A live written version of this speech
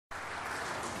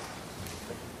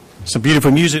Some beautiful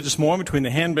music this morning between the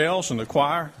handbells and the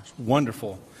choir. It's a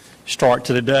wonderful start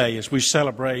to the day as we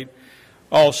celebrate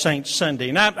All Saints Sunday.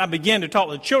 And I began to talk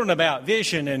to the children about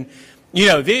vision. And,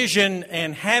 vision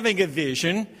and having a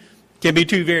vision can be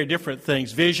two very different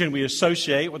things. Vision we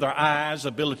associate with our eyes'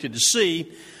 ability to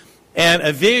see. And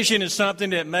a vision is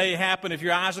something that may happen if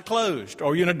your eyes are closed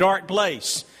or you're in a dark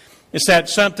place. It's that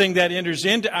something that enters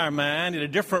into our mind in a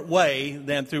different way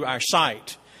than through our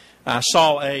sight. I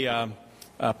saw a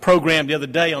program the other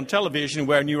day on television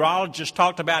where a neurologist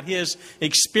talked about his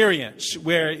experience,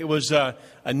 where it was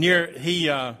he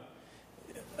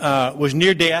was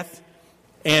near death,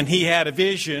 and he had a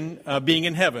vision of being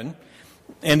in heaven,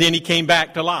 and then he came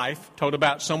back to life. Told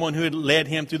about someone who had led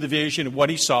him through the vision of what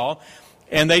he saw,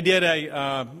 and they did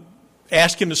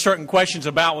ask him certain questions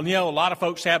about, a lot of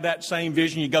folks have that same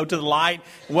vision. You go to the light,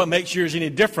 and what makes yours any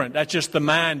different? That's just the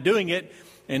mind doing it.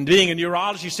 And being a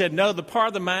neurologist, he said, no, the part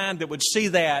of the mind that would see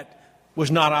that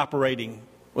was not operating,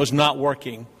 was not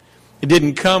working. It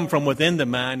didn't come from within the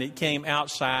mind. It came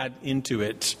outside into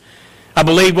it. I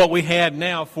believe what we had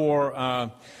now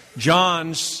for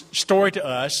John's story to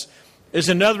us is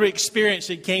another experience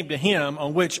that came to him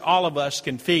on which all of us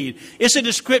can feed. It's a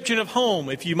description of home,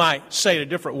 if you might say it a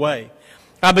different way.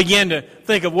 I began to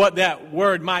think of what that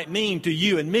word might mean to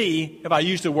you and me if I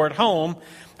use the word home.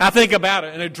 I think about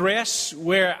an address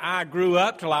where I grew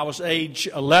up till I was age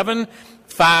 11,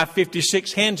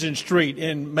 556 Hansen Street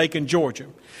in Macon, Georgia.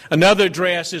 Another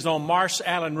address is on Marsh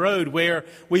Allen Road where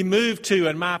we moved to,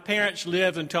 and my parents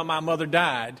lived until my mother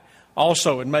died,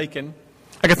 also in Macon.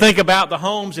 I can think about the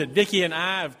homes that Vicki and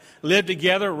I have lived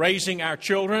together, raising our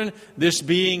children, this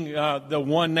being the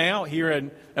one now here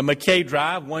in McKay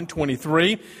Drive,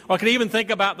 123. Or I can even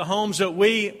think about the homes that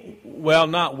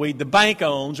the bank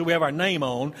owns, that we have our name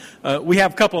on. We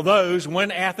have a couple of those, one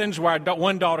in Athens where our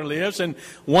one daughter lives, and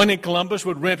one in Columbus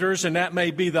with renters, and that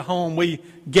may be the home we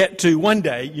get to one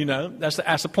day,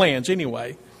 That's the plans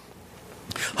anyway.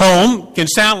 Home can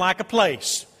sound like a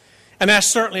place. And that's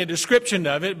certainly a description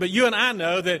of it. But you and I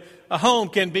know that a home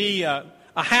can be, a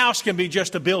house can be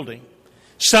just a building.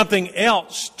 Something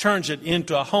else turns it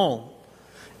into a home.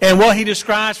 And what he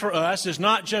describes for us is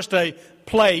not just a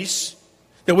place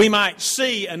that we might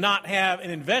see and not have an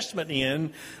investment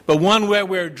in, but one where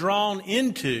we're drawn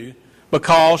into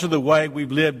because of the way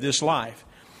we've lived this life.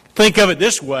 Think of it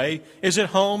this way, is that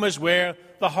home is where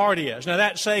the heart is. Now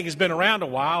that saying has been around a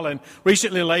while, and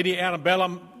recently Lady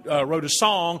Annabella wrote a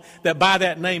song that by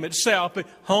that name itself, but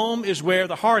home is where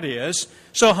the heart is.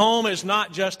 So home is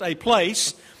not just a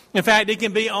place. In fact, it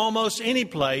can be almost any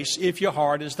place if your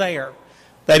heart is there.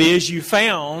 That is, you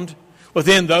found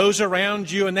within those around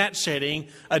you in that setting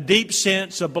a deep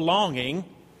sense of belonging,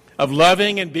 of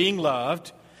loving and being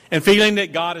loved, and feeling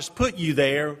that God has put you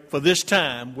there for this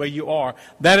time where you are.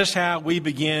 That is how we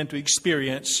begin to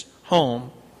experience home.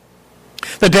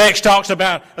 The text talks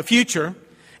about a future,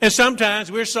 and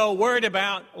sometimes we're so worried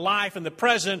about life in the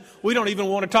present, we don't even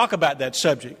want to talk about that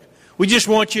subject. We just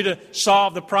want you to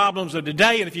solve the problems of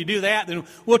today, and if you do that, then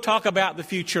we'll talk about the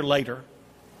future later.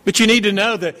 But you need to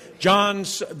know that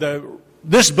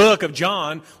this book of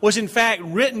John was in fact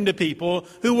written to people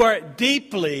who were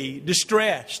deeply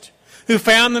distressed, who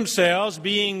found themselves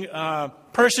being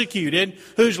persecuted,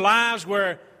 whose lives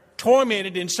were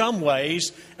tormented in some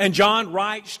ways, and John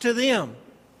writes to them.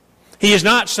 He is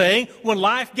not saying, when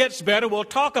life gets better, we'll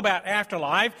talk about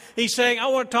afterlife. He's saying, I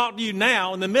want to talk to you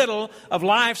now in the middle of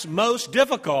life's most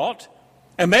difficult,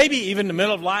 and maybe even in the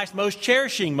middle of life's most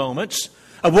cherishing moments,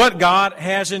 of what God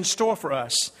has in store for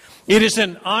us. It is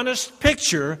an honest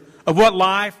picture of what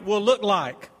life will look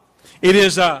like. It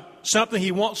is something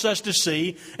He wants us to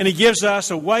see, and He gives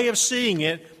us a way of seeing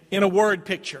it in a word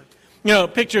picture.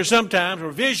 Pictures sometimes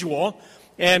are visual,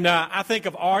 and I think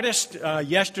of artists.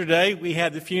 Yesterday we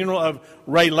had the funeral of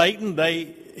Ray Layton.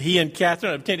 He and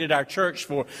Catherine have attended our church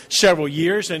for several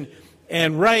years,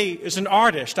 and Ray is an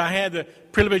artist. I had the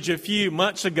privilege a few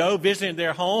months ago visiting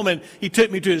their home, and he took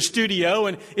me to his studio,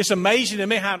 and it's amazing to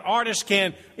me how an artist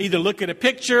can either look at a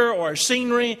picture or a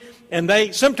scenery, and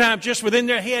they sometimes just within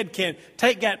their head can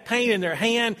take that paint in their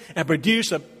hand and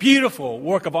produce a beautiful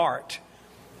work of art.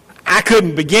 I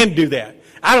couldn't begin to do that.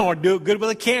 I don't want to do it good with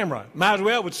a camera. Might as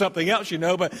well with something else,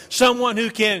 but someone who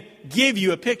can give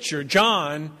you a picture.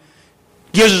 John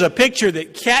gives us a picture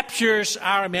that captures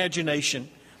our imagination.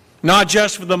 Not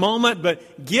just for the moment,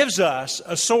 but gives us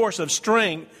a source of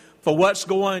strength for what's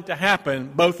going to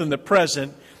happen both in the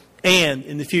present and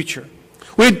in the future.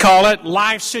 We'd call it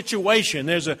life situation.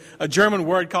 There's a German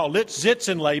word called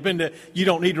Sitzenleben that you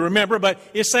don't need to remember, but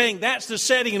it's saying that's the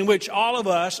setting in which all of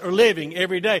us are living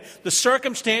every day. The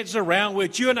circumstances around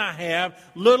which you and I have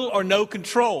little or no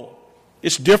control.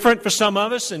 It's different for some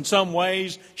of us, in some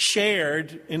ways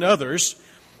shared in others.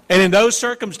 And in those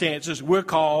circumstances, we're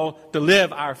called to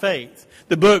live our faith.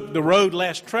 The book, The Road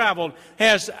Less Traveled,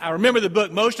 I remember the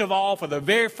book most of all for the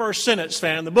very first sentence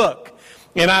found in the book.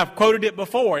 And I've quoted it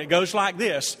before. It goes like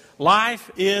this: life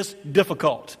is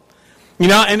difficult. And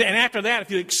after that,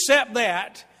 if you accept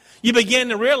that, you begin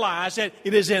to realize that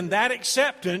it is in that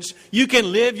acceptance you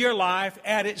can live your life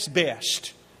at its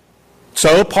best.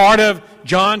 So part of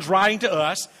John's writing to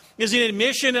us is an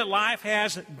admission that life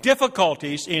has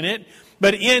difficulties in it,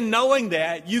 but in knowing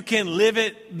that, you can live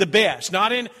it the best.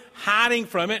 Not in hiding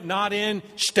from it, not in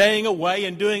staying away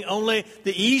and doing only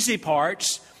the easy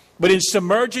parts, but in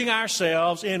submerging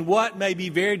ourselves in what may be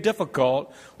very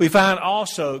difficult, we find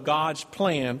also God's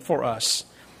plan for us.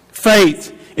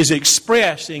 Faith is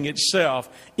expressing itself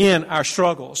in our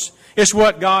struggles. It's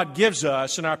what God gives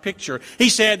us in our picture. He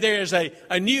said there is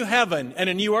a new heaven and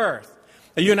a new earth.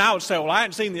 And you and I would say, well, I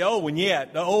haven't seen the old one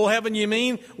yet. The old heaven you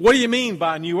mean? What do you mean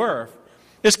by new earth?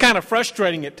 It's kind of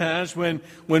frustrating at times when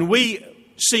we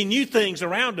see new things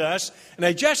around us and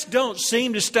they just don't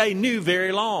seem to stay new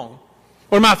very long.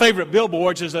 One of my favorite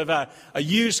billboards is of a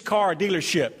used car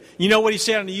dealership. You know what he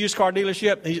said on the used car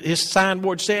dealership? His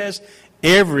signboard says,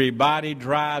 everybody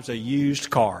drives a used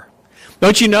car.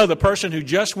 Don't you know the person who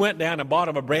just went down and bought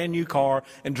him a brand new car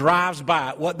and drives by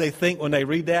it, what they think when they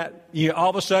read that? All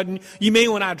of a sudden, you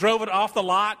mean when I drove it off the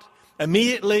lot,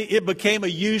 immediately it became a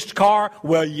used car?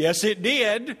 Well, yes, it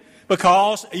did.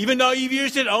 Because even though you've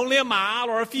used it only a mile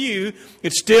or a few,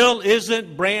 it still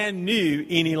isn't brand new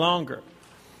any longer.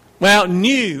 Well,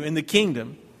 new in the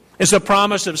kingdom is a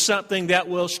promise of something that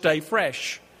will stay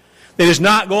fresh, that is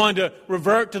not going to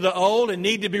revert to the old and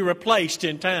need to be replaced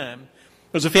in time.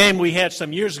 There was a family we had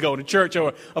some years ago at a church,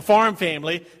 or a farm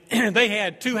family, and they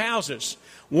had two houses.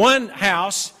 One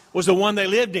house was the one they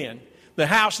lived in. The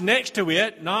house next to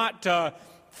it, not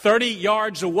 30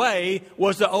 yards away,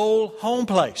 was the old home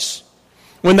place.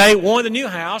 When they wanted a new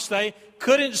house, they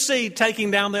couldn't see taking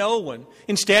down the old one.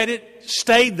 Instead, it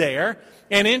stayed there.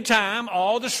 And in time,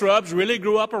 all the shrubs really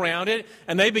grew up around it,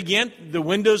 and the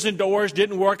windows and doors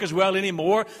didn't work as well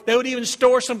anymore. They would even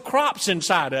store some crops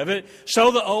inside of it,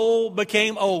 so the old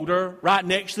became older right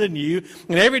next to the new.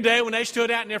 And every day when they stood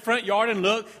out in their front yard and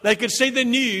looked, they could see the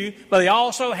new, but they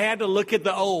also had to look at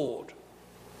the old.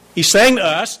 He's saying to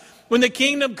us, when the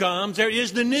kingdom comes, there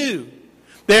is the new.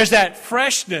 There's that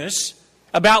freshness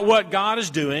about what God is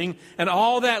doing, and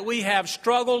all that we have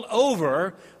struggled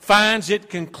over finds its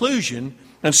conclusion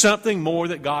and something more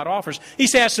that God offers. He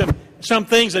says some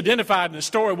things identified in the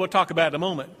story we'll talk about in a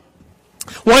moment.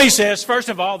 One, he says, first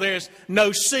of all, there's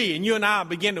no sea. And you and I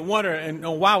begin to wonder, and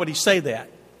why would he say that?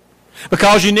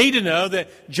 Because you need to know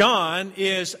that John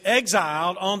is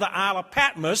exiled on the Isle of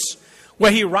Patmos,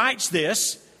 where he writes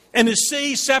this, and the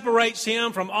sea separates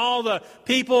him from all the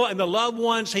people and the loved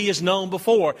ones he has known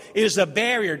before. It is a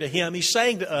barrier to him. He's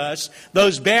saying to us,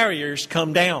 those barriers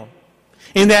come down.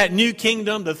 In that new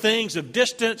kingdom, the things of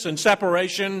distance and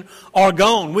separation are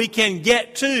gone. We can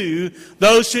get to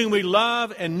those whom we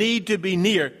love and need to be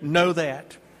near. Know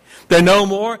that. There are no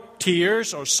more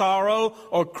tears or sorrow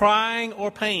or crying or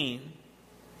pain.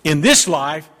 In this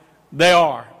life, they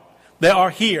are. They are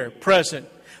here, present.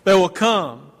 They will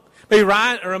come. But he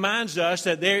reminds us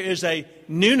that there is a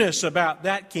newness about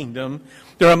that kingdom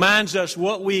that reminds us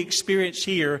what we experience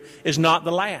here is not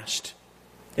the last.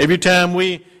 Every time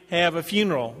we have a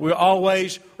funeral, we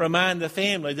always remind the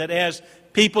family that as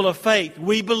people of faith,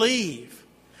 we believe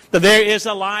that there is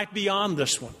a life beyond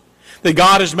this one. That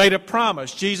God has made a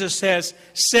promise. Jesus has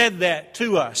said that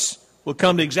to us. We'll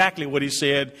come to exactly what he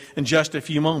said in just a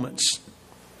few moments.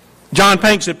 John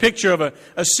paints a picture of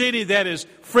a city that is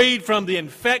freed from the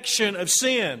infection of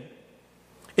sin.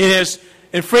 It is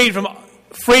freed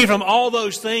from all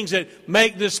those things that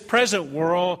make this present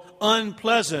world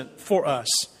unpleasant for us.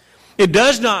 It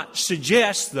does not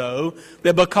suggest, though,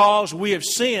 that because we have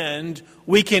sinned,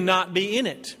 we cannot be in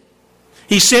it.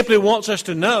 He simply wants us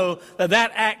to know that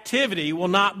that activity will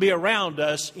not be around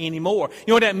us anymore. You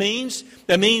know what that means?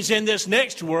 That means in this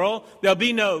next world, there'll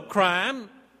be no crime,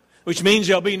 which means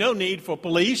there'll be no need for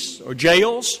police or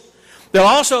jails. There'll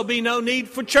also be no need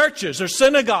for churches or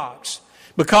synagogues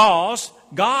because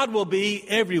God will be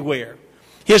everywhere.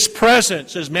 His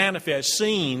presence is manifest,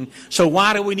 seen. So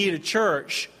why do we need a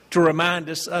church to remind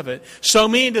us of it? So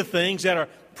many of the things that are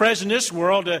present in this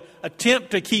world to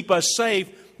attempt to keep us safe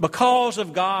because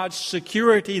of God's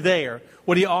security there,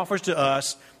 what He offers to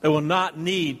us that will not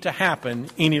need to happen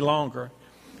any longer.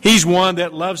 He's one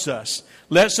that loves us.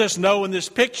 Lets us know in this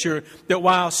picture that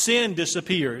while sin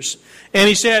disappears, and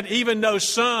He said even no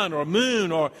sun or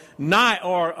moon or night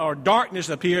or darkness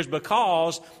appears,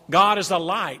 because God is a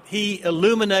light. He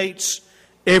illuminates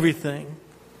everything.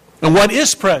 And what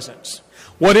is present?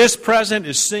 What is present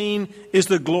is seen is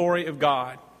the glory of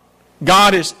God.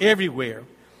 God is everywhere.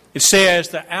 It says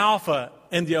the Alpha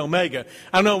and the Omega.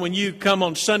 I don't know when you come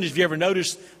on Sundays if you ever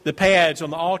notice the pads on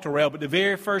the altar rail, but the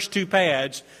very first two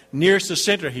pads nearest the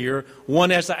center here, one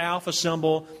has the Alpha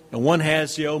symbol and one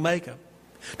has the Omega.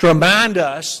 To remind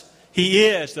us He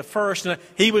is the first.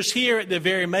 He was here at the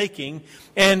very making,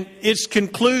 and its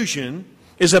conclusion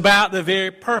is about the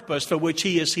very purpose for which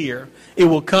He is here. It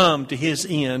will come to His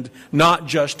end, not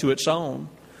just to its own.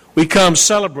 We come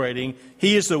celebrating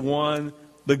He is the one,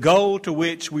 the goal to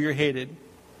which we are headed.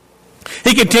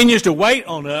 He continues to wait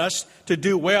on us to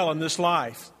do well in this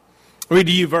life. I read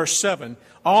to you verse 7.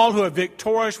 All who are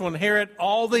victorious will inherit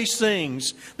all these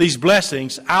things, these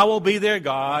blessings. I will be their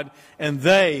God, and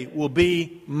they will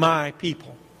be my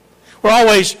people. We're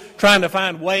always trying to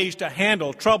find ways to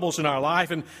handle troubles in our life,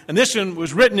 and this one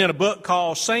was written in a book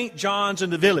called St. John's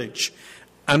in the Village.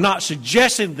 I'm not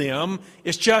suggesting them.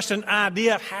 It's just an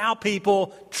idea of how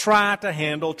people try to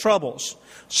handle troubles.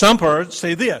 Some persons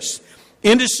say this: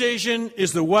 indecision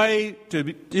is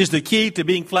the key to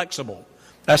being flexible.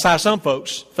 That's how some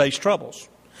folks face troubles.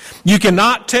 You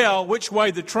cannot tell which way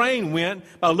the train went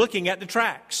by looking at the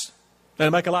tracks. Does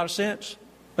that make a lot of sense?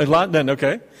 A lot doesn't,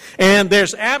 okay. And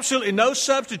there's absolutely no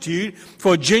substitute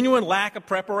for a genuine lack of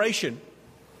preparation.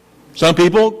 Some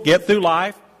people get through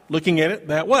life looking at it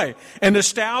that way. And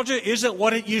nostalgia isn't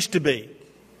what it used to be.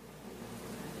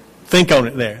 Think on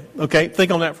it there, okay?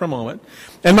 Think on that for a moment.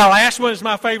 And my last one is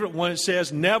my favorite one. It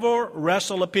says, never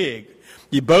wrestle a pig.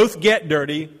 You both get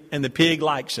dirty, and the pig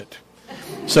likes it.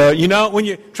 So, when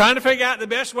you're trying to figure out the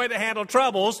best way to handle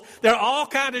troubles, there are all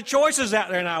kinds of choices out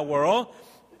there in our world.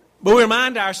 But we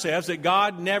remind ourselves that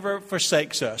God never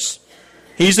forsakes us.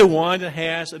 He's the one that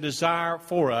has a desire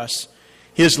for us.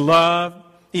 His love,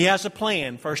 He has a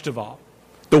plan, first of all.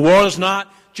 The world is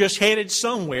not just headed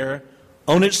somewhere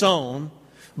on its own,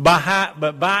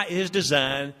 but by His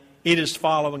design, it is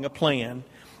following a plan.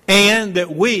 And that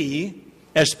we,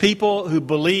 as people who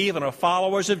believe and are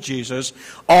followers of Jesus,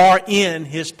 are in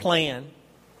His plan.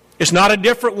 It's not a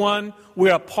different one.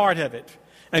 We're a part of it.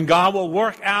 And God will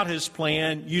work out His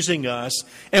plan using us.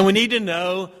 And we need to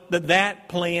know that that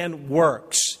plan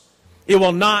works. It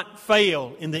will not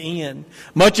fail in the end.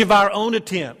 Much of our own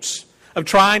attempts of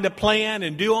trying to plan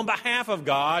and do on behalf of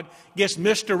God gets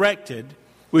misdirected.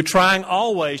 We're trying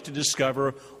always to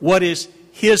discover what is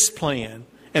His plan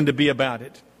and to be about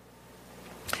it.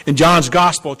 In John's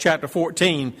Gospel, chapter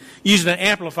 14, using an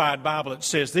Amplified Bible, it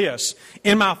says this: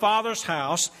 in my Father's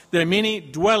house there are many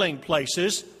dwelling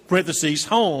places, parentheses,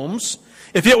 homes.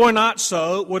 If it were not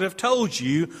so, would have told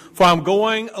you, for I'm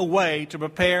going away to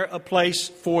prepare a place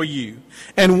for you.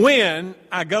 And when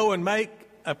I go and make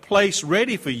a place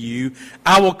ready for you,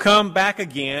 I will come back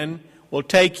again, will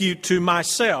take you to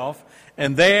myself,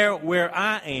 and there where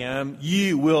I am,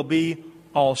 you will be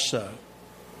also.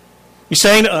 He's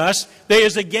saying to us, there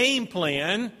is a game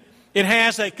plan. It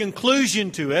has a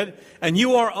conclusion to it, and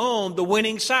you are on the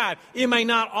winning side. It may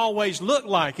not always look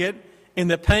like it in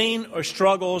the pain or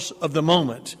struggles of the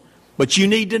moment, but you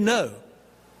need to know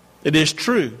it is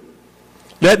true.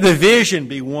 Let the vision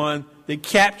be one that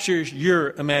captures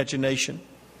your imagination.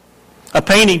 A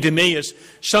painting to me is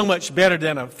so much better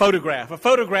than a photograph. A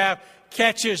photograph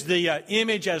catches the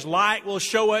image as light will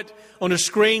show it on a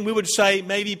screen. We would say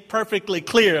maybe perfectly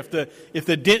clear if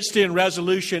the density and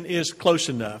resolution is close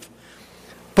enough.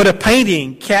 But a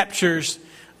painting captures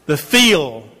the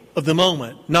feel of the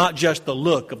moment, not just the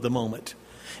look of the moment.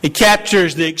 It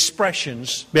captures the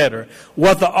expressions better,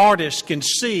 what the artist can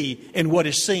see and what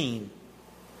is seen.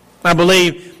 I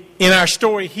believe in our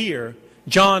story here,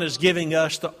 John is giving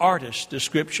us the artist's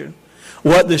description,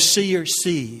 what the seer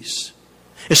sees.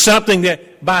 It's something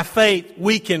that by faith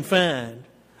we can find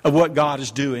of what God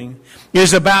is doing. It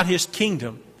is about His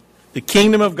kingdom, the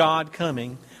kingdom of God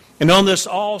coming. And on this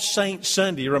All Saints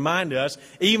Sunday, remind us,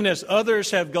 even as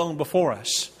others have gone before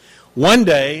us, one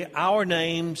day our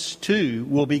names too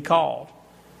will be called.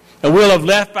 And we'll have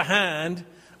left behind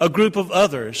a group of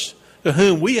others to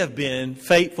whom we have been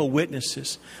faithful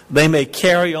witnesses. They may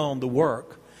carry on the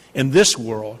work in this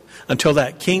world until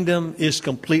that kingdom is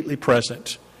completely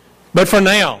present. But for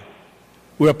now,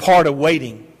 we're part of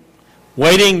waiting.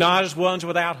 Waiting not as ones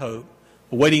without hope,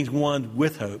 but waiting as ones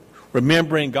with hope.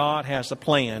 remembering God has a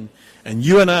plan, and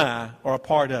you and I are a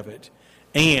part of it,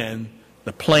 and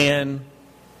the plan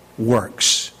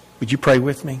works. Would you pray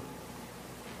with me?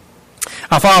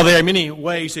 Our Father, there are many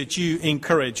ways that you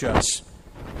encourage us.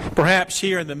 Perhaps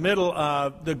here in the middle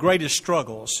of the greatest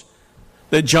struggles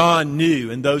that John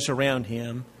knew and those around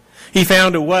him, he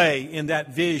found a way in that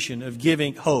vision of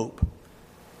giving hope.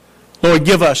 Lord,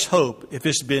 give us hope if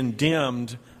it's been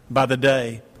dimmed by the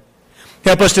day.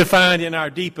 Help us to find in our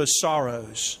deepest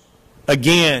sorrows,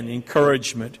 again,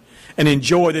 encouragement and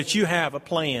joy that you have a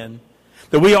plan,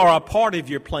 that we are a part of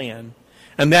your plan,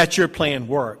 and that your plan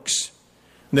works.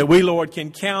 And that we, Lord,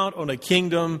 can count on a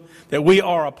kingdom that we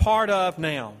are a part of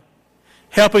now,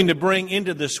 helping to bring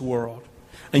into this world.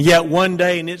 And yet one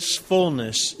day in its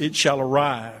fullness it shall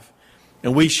arrive,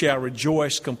 and we shall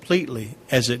rejoice completely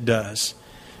as it does.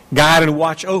 Guide and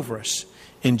watch over us.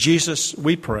 In Jesus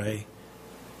we pray.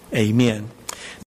 Amen.